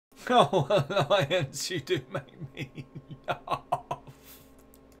Oh, Alliance, you do make me laugh.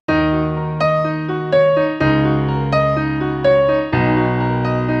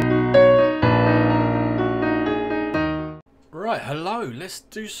 Right, hello, let's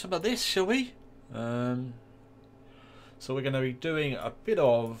do some of this, shall we? So we're going to be doing a bit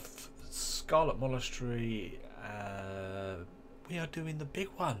of Scarlet Monastery. We are doing the big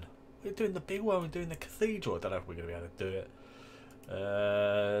one. We're doing the big one, we're doing the cathedral. I don't know if we're going to be able to do it.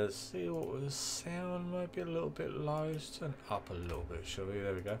 See what the sound might be a little bit low. Let's turn it up a little bit, shall we?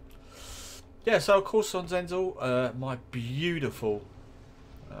 There we go. Yeah, so of course on Zenzul, my beautiful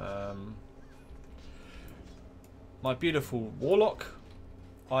Warlock.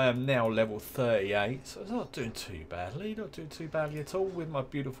 I am now level 38, so it's not doing too badly. Not doing too badly at all with my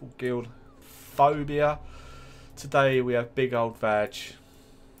beautiful guild Phobia. Today we have Big Old Vag.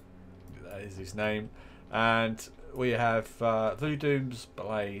 That is his name. And we have Voodooms,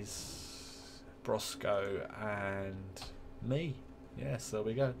 Blaze, Brosco, and me. Yes, there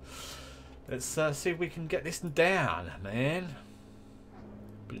we go. Let's see if we can get this down, man.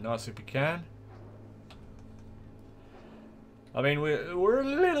 Be nice if we can. I mean, we're a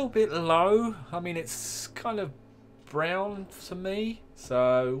little bit low. I mean, it's kind of brown to me,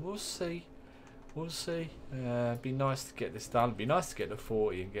 so we'll see. We'll see. Be nice to get this done. Be nice to get the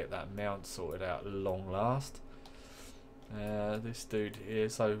 40 and get that mount sorted out at long last. This dude here,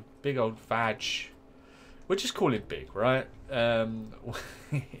 so Big Old Vag. We'll just call him Big, right?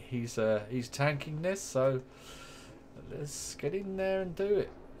 He's tanking this, so let's get in there and do it.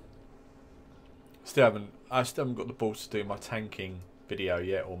 I still haven't got the balls to do my tanking video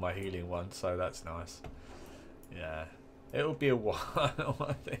yet, or my healing one, so that's nice. Yeah, it'll be a while,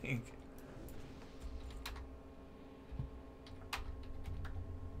 I think.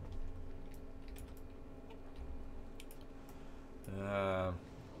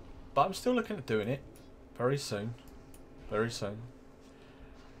 But I'm still looking at doing it very soon. Very soon.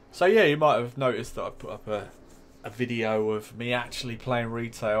 So yeah, you might have noticed that I put up a video of me actually playing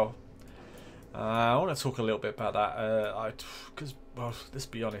retail. I want to talk a little bit about that. Because, well, let's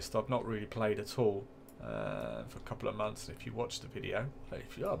be honest, I've not really played at all for a couple of months. If you watch the video,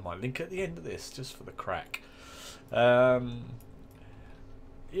 if you have my link at the end of this, just for the crack. Yeah,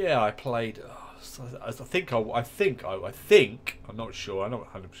 I played. I think I'm not sure. I'm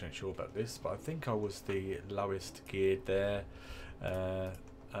not 100% sure about this, but I think I was the lowest geared there,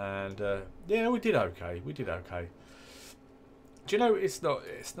 and yeah, we did okay. We did okay. Do you know, it's not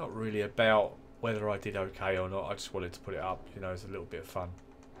really about whether I did okay or not. I just wanted to put it up, you know, it's a little bit of fun.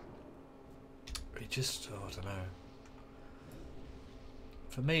 It just, oh, I don't know.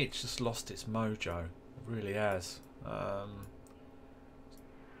 For me, it's just lost its mojo. It really has.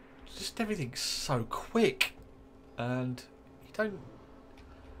 Just everything's so quick, and you don't.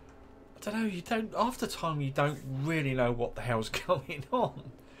 I don't know. You don't. After time, you don't really know what the hell's going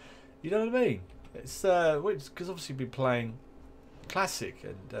on. You know what I mean? It's because obviously you've been playing classic,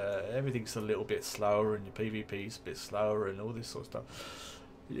 and everything's a little bit slower, and your PvP's a bit slower, and all this sort of stuff.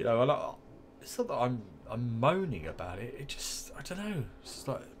 You know, and it's not that I'm moaning about it. It just, I don't know. It's just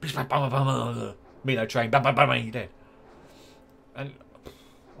like me no train, bam bam bam, you're dead. And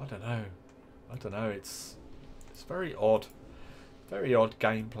I don't know. It's very odd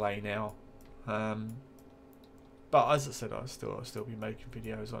gameplay now. But as I said, I'll still be making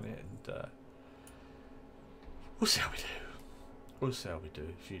videos on it, and we'll see how we do. We'll see how we do in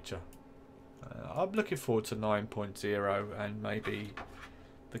the future. I'm looking forward to 9.0, and maybe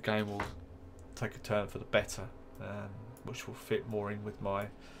the game will take a turn for the better, which will fit more in with my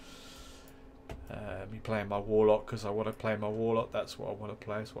me playing my Warlock, because I want to play my Warlock. That's what I want to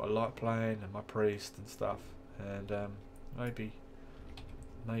play. That's what I like playing, and my Priest and stuff. And maybe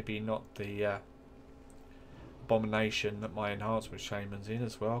not the Abomination that my Enhancement Shaman's in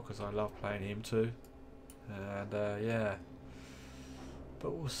as well, because I love playing him too. And yeah,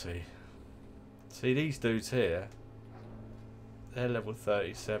 but we'll see. See, these dudes here, they're level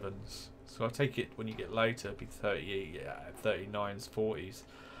 37s. So I take it when you get later, it'll be 38, yeah, 39s, 40s.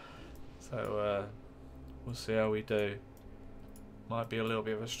 So we'll see how we do. Might be a little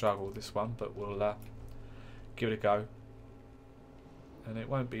bit of a struggle, this one, but we'll give it a go. And it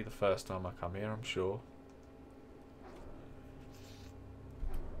won't be the first time I come here, I'm sure.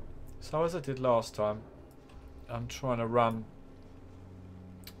 So as I did last time, I'm trying to run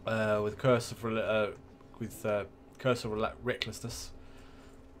with Curse of Recklessness.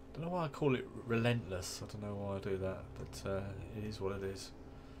 I don't know why I call it Relentless. I don't know why I do that, but it is what it is.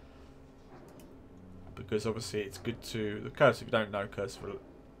 Because obviously it's good to... The Curse, if you don't know, Curse of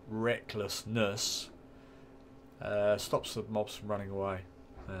Recklessness stops the mobs from running away.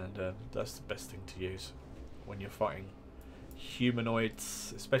 and that's the best thing to use when you're fighting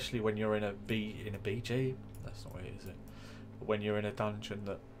humanoids, especially when you're in a BG. That's not what it is, it? But when you're in a dungeon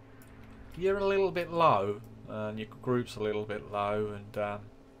that you're a little bit low and your group's a little bit low, and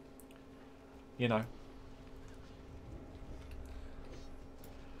you know,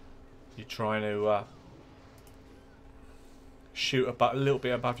 you're trying to shoot a little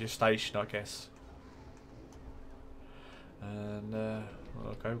bit above your station, I guess. And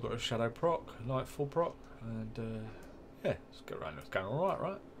okay, we've got a shadow proc, a nightfall proc, and yeah, let's get around. It's going all right,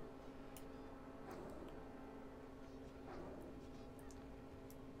 right?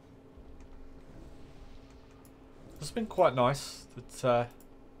 It's been quite nice that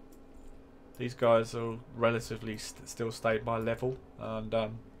these guys are relatively still stayed my level, and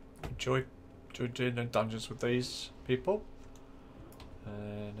enjoy doing dungeons with these people,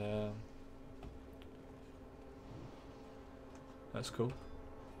 and that's cool.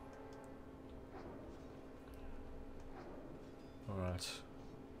 Alright.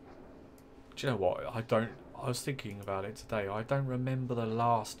 Do you know what? I was thinking about it today. I don't remember the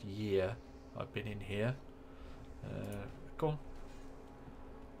last year I've been in here. Go on.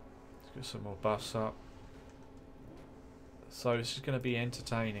 Let's get some more buffs up. So this is going to be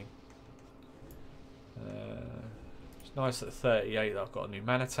entertaining. It's nice at 38 that I've got a new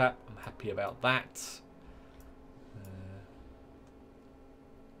mana tap. I'm happy about that.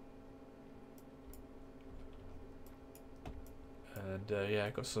 And yeah, I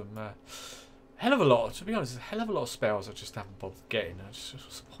got some hell of a lot. To be honest, a hell of a lot of spells I just haven't bothered getting. What's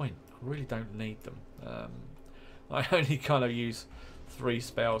the point? I really don't need them. I only kind of use 3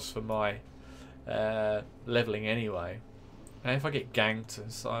 spells for my leveling anyway. And if I get ganked,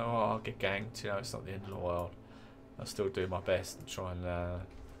 it's like, oh, I'll get ganked. You know, it's not the end of the world. I'll still do my best and try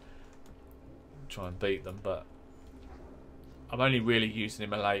and beat them. But I'm only really using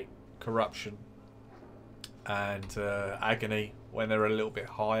Immolate, Corruption, and Agony when they're a little bit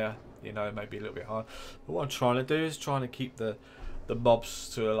higher. You know, maybe a little bit higher. But what I'm trying to do is trying to keep the mobs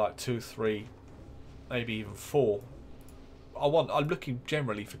to like 2, 3, maybe even 4. I'm looking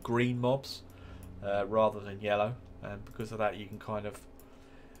generally for green mobs rather than yellow, and because of that you can kind of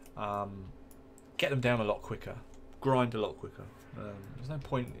get them down a lot quicker, grind a lot quicker. There's no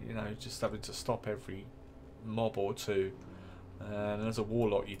point, you know, just having to stop every mob or two. And as a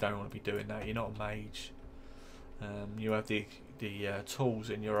warlock, you don't want to be doing that. You're not a mage. You have the tools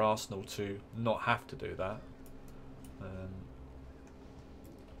in your arsenal to not have to do that.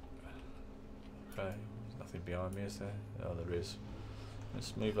 Okay, there's nothing behind me, is there? Oh, there is.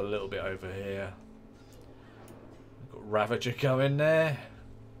 Let's move a little bit over here. We've got Ravager going there.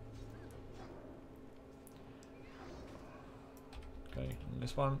 Okay, and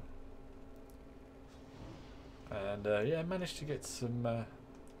this one. And yeah, managed to get some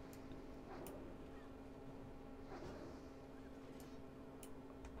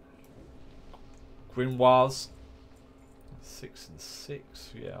Grimoires. 6 and 6.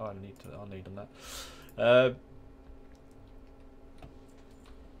 Yeah, I'll need on that.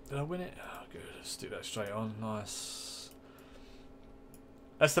 Did I win it? Oh, good. Let's do that straight on. Nice.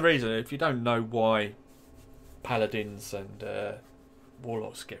 That's the reason. If you don't know why paladins and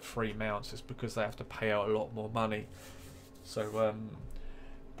warlocks get free mounts, it's because they have to pay out a lot more money. So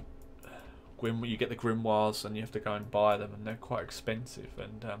you get the grimoires and you have to go and buy them, and they're quite expensive.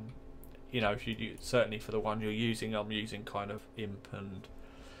 And you know, if you certainly for the one you're using, I'm using kind of imp and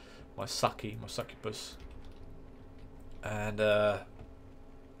my succubus, and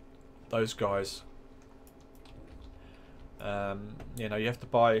those guys. You know, you have to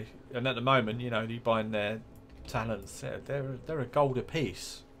buy, and at the moment, you know, you buying their talents. They're a gold a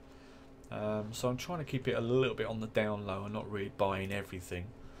piece. So I'm trying to keep it a little bit on the down low and not really buying everything.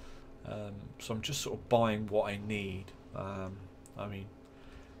 So I'm just sort of buying what I need. I mean,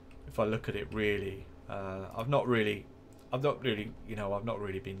 if I look at it really, I've not really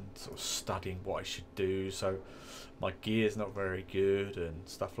been sort of studying what I should do. So my gear's not very good and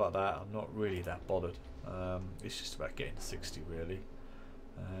stuff like that. I'm not really that bothered. It's just about getting to 60 really,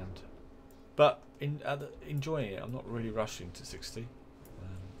 but enjoying it. I'm not really rushing to 60.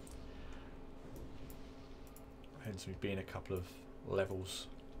 Hence me being a couple of levels.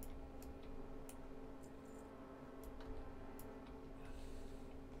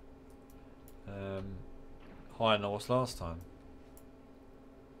 Higher than I was last time.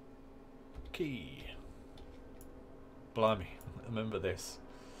 Key. Blimey, remember this.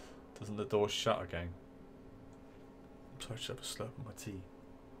 Doesn't the door shut again? I'm sorry, I should have a slurp of my tea.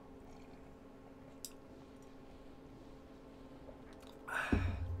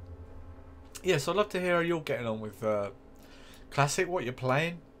 Yes, I'd love to hear how you're getting on with Classic, what you're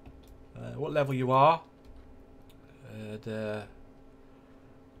playing, what level you are, and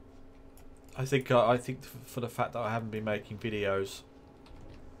I think for the fact that I haven't been making videos,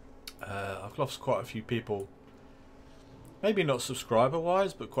 I've lost quite a few people. Maybe not subscriber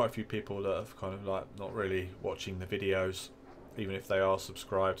wise, but quite a few people that have kind of like not really watching the videos, even if they are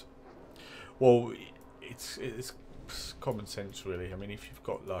subscribed. Well, it's common sense really. I mean, if you've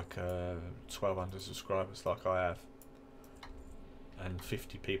got like 1,200 subscribers like I have, and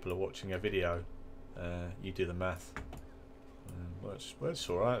 50 people are watching a video, you do the math. Well, it's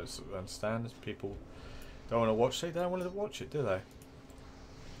alright. I understand. People don't want to watch it. They don't want to watch it, do they?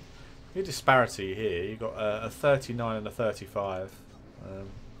 Your disparity here. You got a 39 and a 35.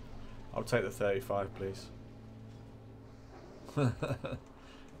 I'll take the 35, please.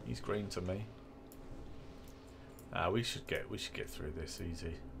 He's green to me. We should get through this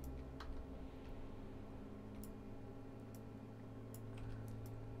easy.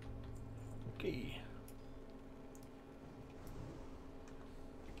 Okay.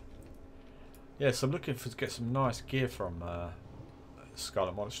 Yes, I'm looking to get some nice gear from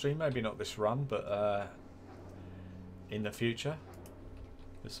Scarlet Monastery. Maybe not this run, but in the future.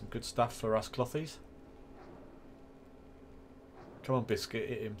 There's some good stuff for us clothies. Come on, Biscuit,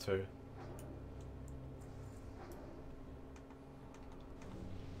 hit him too.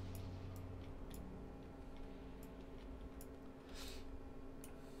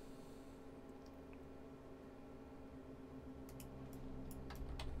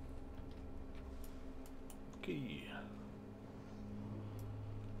 Okay.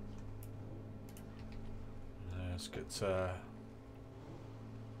 Let's get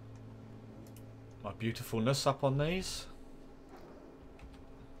my beautifulness up on these.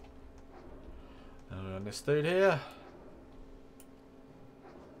 And this dude here.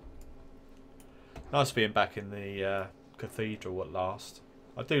 Nice being back in the cathedral at last.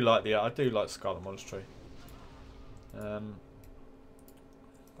 I do like Scarlet Monastery. I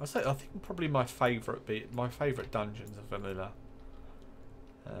think probably my favourite dungeons of vanilla.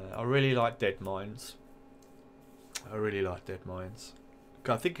 I really like Dead Mines. I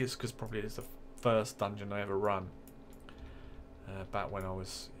think it's because probably it's the first dungeon I ever run. Back when I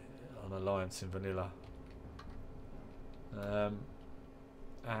was on Alliance in vanilla.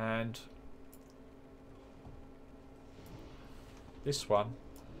 And this one,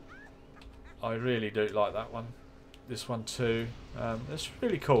 I really do like that one. This one too. It's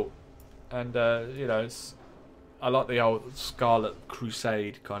really cool, and you know, I like the old Scarlet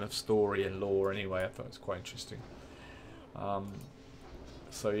Crusade kind of story and lore. Anyway, I thought it's quite interesting.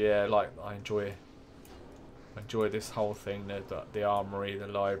 So yeah, like I enjoy this whole thing. The armory, the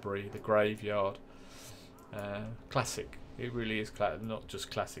library, the graveyard. Classic. It really is classic. Not just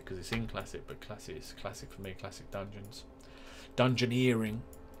classic because it's in classic, but classic. It's classic for me. Classic dungeons, dungeoneering,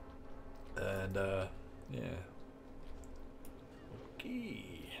 and yeah.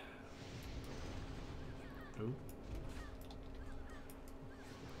 Okay. Ooh.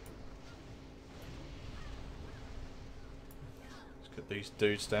 Let's get these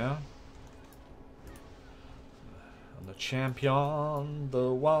dudes down. And the champion,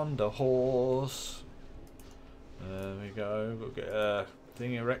 the wonder horse. There we go. We'll get a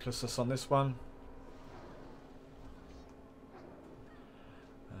thingy of recklessness on this one.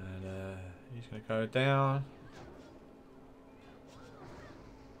 And he's going to go down.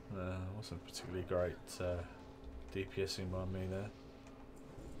 Wasn't particularly great DPSing by me there.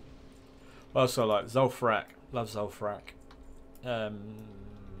 Also like Zul'Farrak, love Zul'Farrak.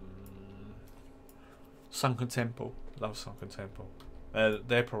 Sunken Temple, love Sunken Temple.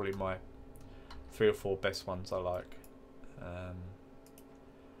 They're probably my 3 or 4 best ones I like.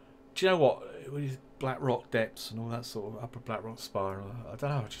 Do you know what? With Black Rock Depths and all that sort of Upper Black Rock Spiral, I don't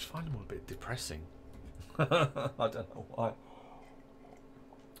know, I just find them all a bit depressing. I don't know why.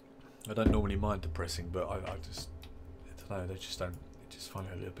 I don't normally mind depressing, but I don't know, they just don't, I just find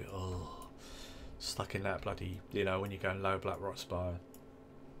it a little bit, stuck in that bloody, you know, when you're going low Black Rock Spire.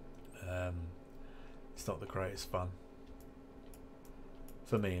 It's not the greatest fun.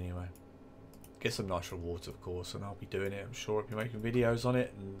 For me anyway. Get some nice rewards of course, and I'll be doing it, I'm sure. I'll be making videos on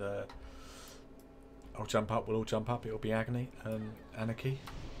it, and I'll jump up, we'll all jump up, it'll be agony and anarchy.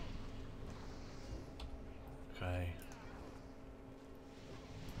 Okay.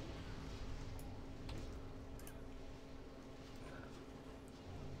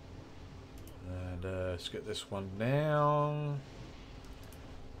 And let's get this one down.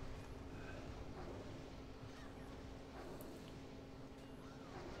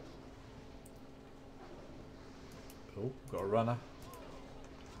 Oh, got a runner.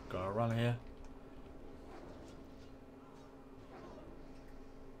 Got a runner here.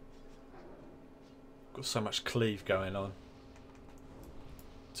 Got so much cleave going on.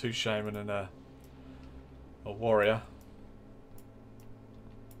 2 shaman and a warrior.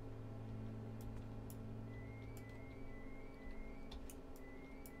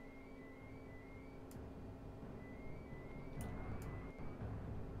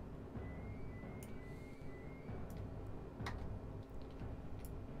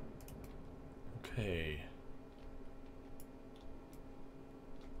 Okay.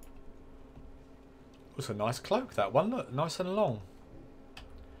 It's a nice cloak, that one. Look, nice and long.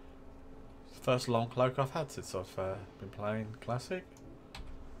 It's the first long cloak I've had since I've been playing Classic.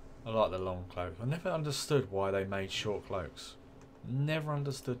 I like the long cloak. I never understood why they made short cloaks. Never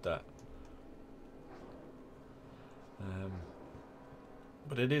understood that.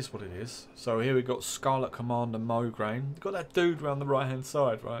 But it is what it is. So here we got Scarlet Commander Mograine. Got that dude around the right hand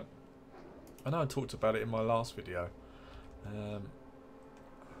side, right? I know I talked about it in my last video.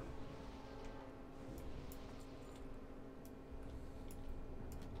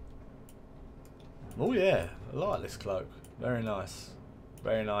 Oh yeah, I like this cloak. Very nice.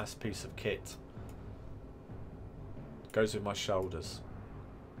 Very nice piece of kit. Goes with my shoulders.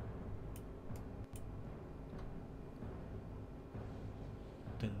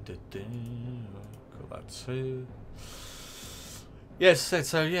 Dun, dun, dun. Got that too. Yes,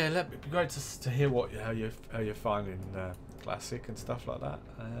 so yeah, it'd be great to hear how you're finding Classic and stuff like that,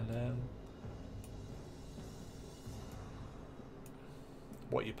 and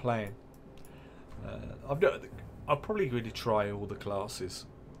what you're playing. I'll probably really try all the classes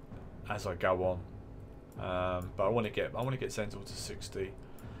as I go on, but I want to get Zenzul to 60,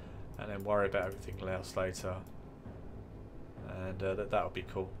 and then worry about everything else later, and that would be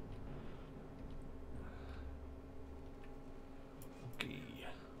cool.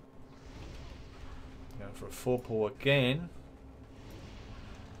 Going for a 4-pull again.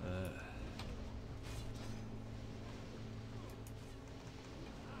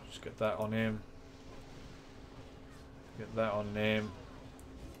 Just get that on him. Get that on him.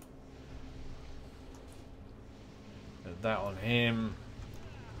 Get that on him.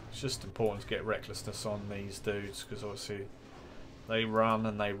 It's just important to get recklessness on these dudes, because obviously they run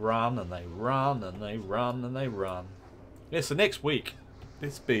and they run and they run and they run and they run. Yeah, so next week,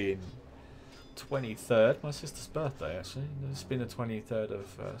 this being 23rd, my sister's birthday actually. It's been the 23rd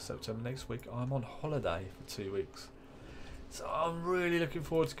of September. Next week I'm on holiday for 2 weeks, so I'm really looking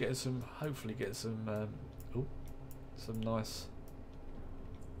forward to getting some, hopefully get some nice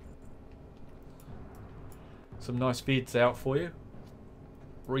vids out for you,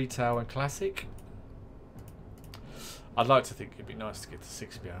 retail and classic. I'd like to think it'd be nice to get to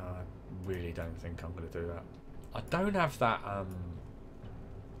 60, but I really don't think I'm going to do that. I don't have that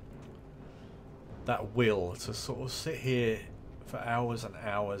that will to sort of sit here for hours and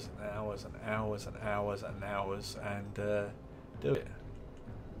hours and hours and hours and hours and hours and do it.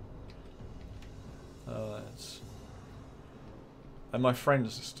 And my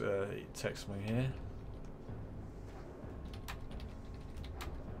friends just text me here.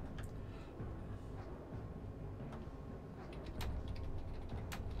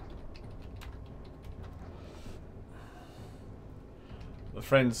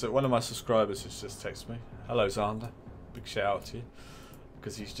 Friends, one of my subscribers has just texted me. Hello Xander, big shout out to you,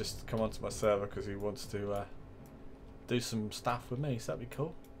 because he's just come onto my server because he wants to do some stuff with me, so that'd be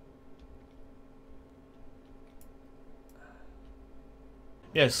cool.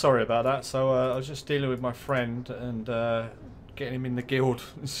 Yeah, sorry about that. So I was just dealing with my friend and getting him in the guild.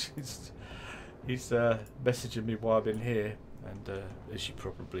 he's messaging me while I've been here, and as you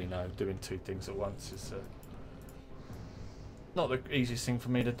probably know, doing 2 things at once is not the easiest thing for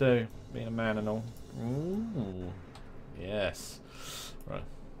me to do, being a man and all. Ooh, yes. Right.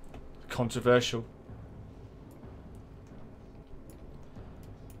 Controversial.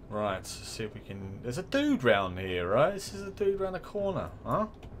 Right, let's see if we can... There's a dude round here, right? This is a dude round the corner, huh?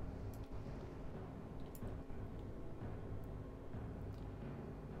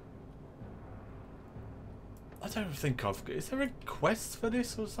 I don't think I've... Is there a quest for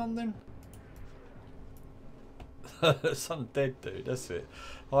this or something? Some dead dude, that's it.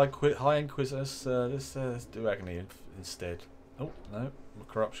 High Inquisitor, let's do Agony instead. Oh, no,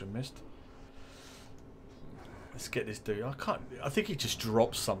 corruption missed. Let's get this dude. I think he just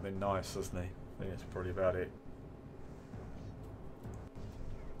drops something nice, doesn't he? I think that's probably about it.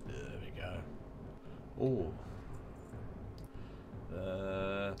 There we go. Oh.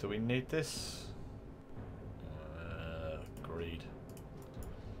 Do we need this? Greed.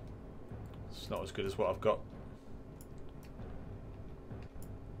 It's not as good as what I've got.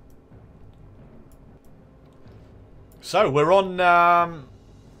 So we're on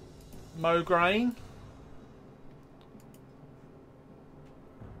Mograine.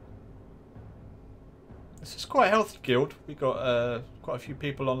 This is quite a healthy guild. We got quite a few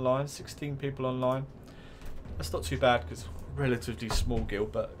people online, 16 people online. That's not too bad because it's a relatively small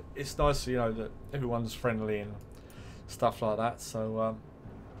guild, but it's nice, you know, that everyone's friendly and stuff like that. So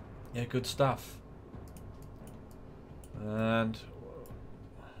yeah, good stuff. And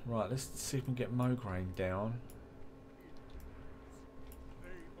right, let's see if we can get Mograine down.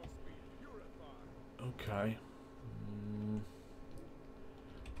 Okay.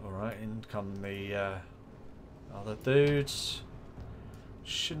 Alright, in come the other dudes.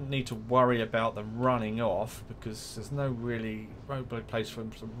 Shouldn't need to worry about them running off because there's no place for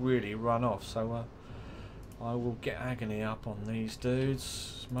them to really run off. So I will get Agony up on these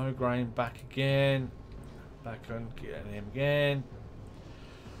dudes. Mograine back again. Back on getting him again.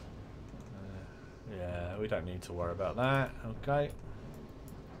 Yeah, we don't need to worry about that. Okay.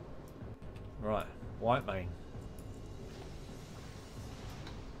 Right, White Mane.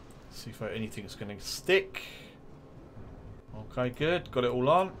 See if anything's going to stick. Okay, good. Got it all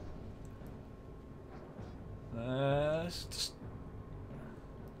on. Let's just...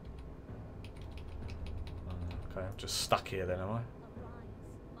 Okay, I'm just stuck here then, am I?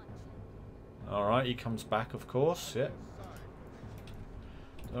 Alright, he comes back, of course. Yeah.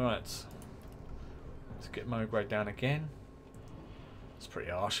 Alright. Let's get Mograine down again. It's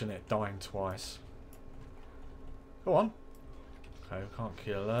pretty harsh, isn't it? Dying twice. Go on. Okay, we can't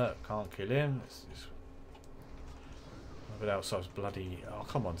kill her. Can't kill him. But else I was bloody... Oh,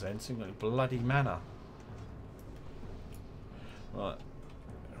 come on, Zen. You've got any bloody mana. Right.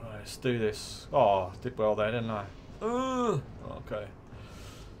 Right, let's do this. Oh, I did well there, didn't I? Okay.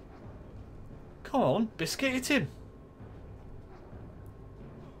 Come on, Biscuit, hit him.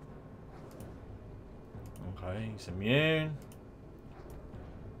 Okay, he's immune.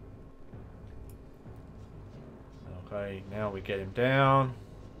 Okay, now we get him down.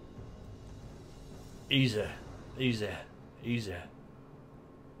 Easy. Easy. Easy.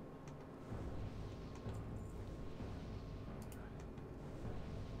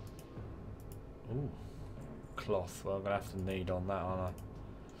 Ooh. Cloth. Well, I'm going to have to need on that, aren't I?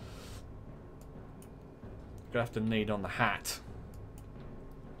 Going to have to need on the hat.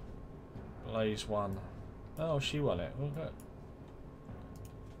 Blaze won. Oh, she won it. Okay.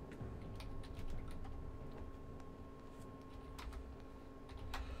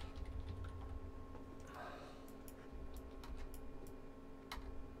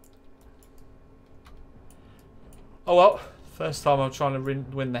 Oh well, first time I'm trying to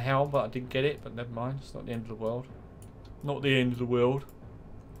win the hell, but I didn't get it, but never mind, it's not the end of the world. Not the end of the world.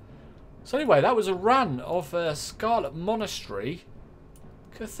 So anyway, that was a run of Scarlet Monastery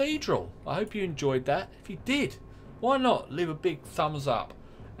Cathedral. I hope you enjoyed that. If you did, why not leave a big thumbs up,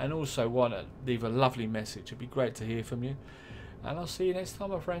 and also why not leave a lovely message. It'd be great to hear from you. And I'll see you next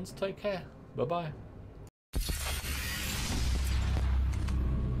time, my friends. Take care. Bye-bye.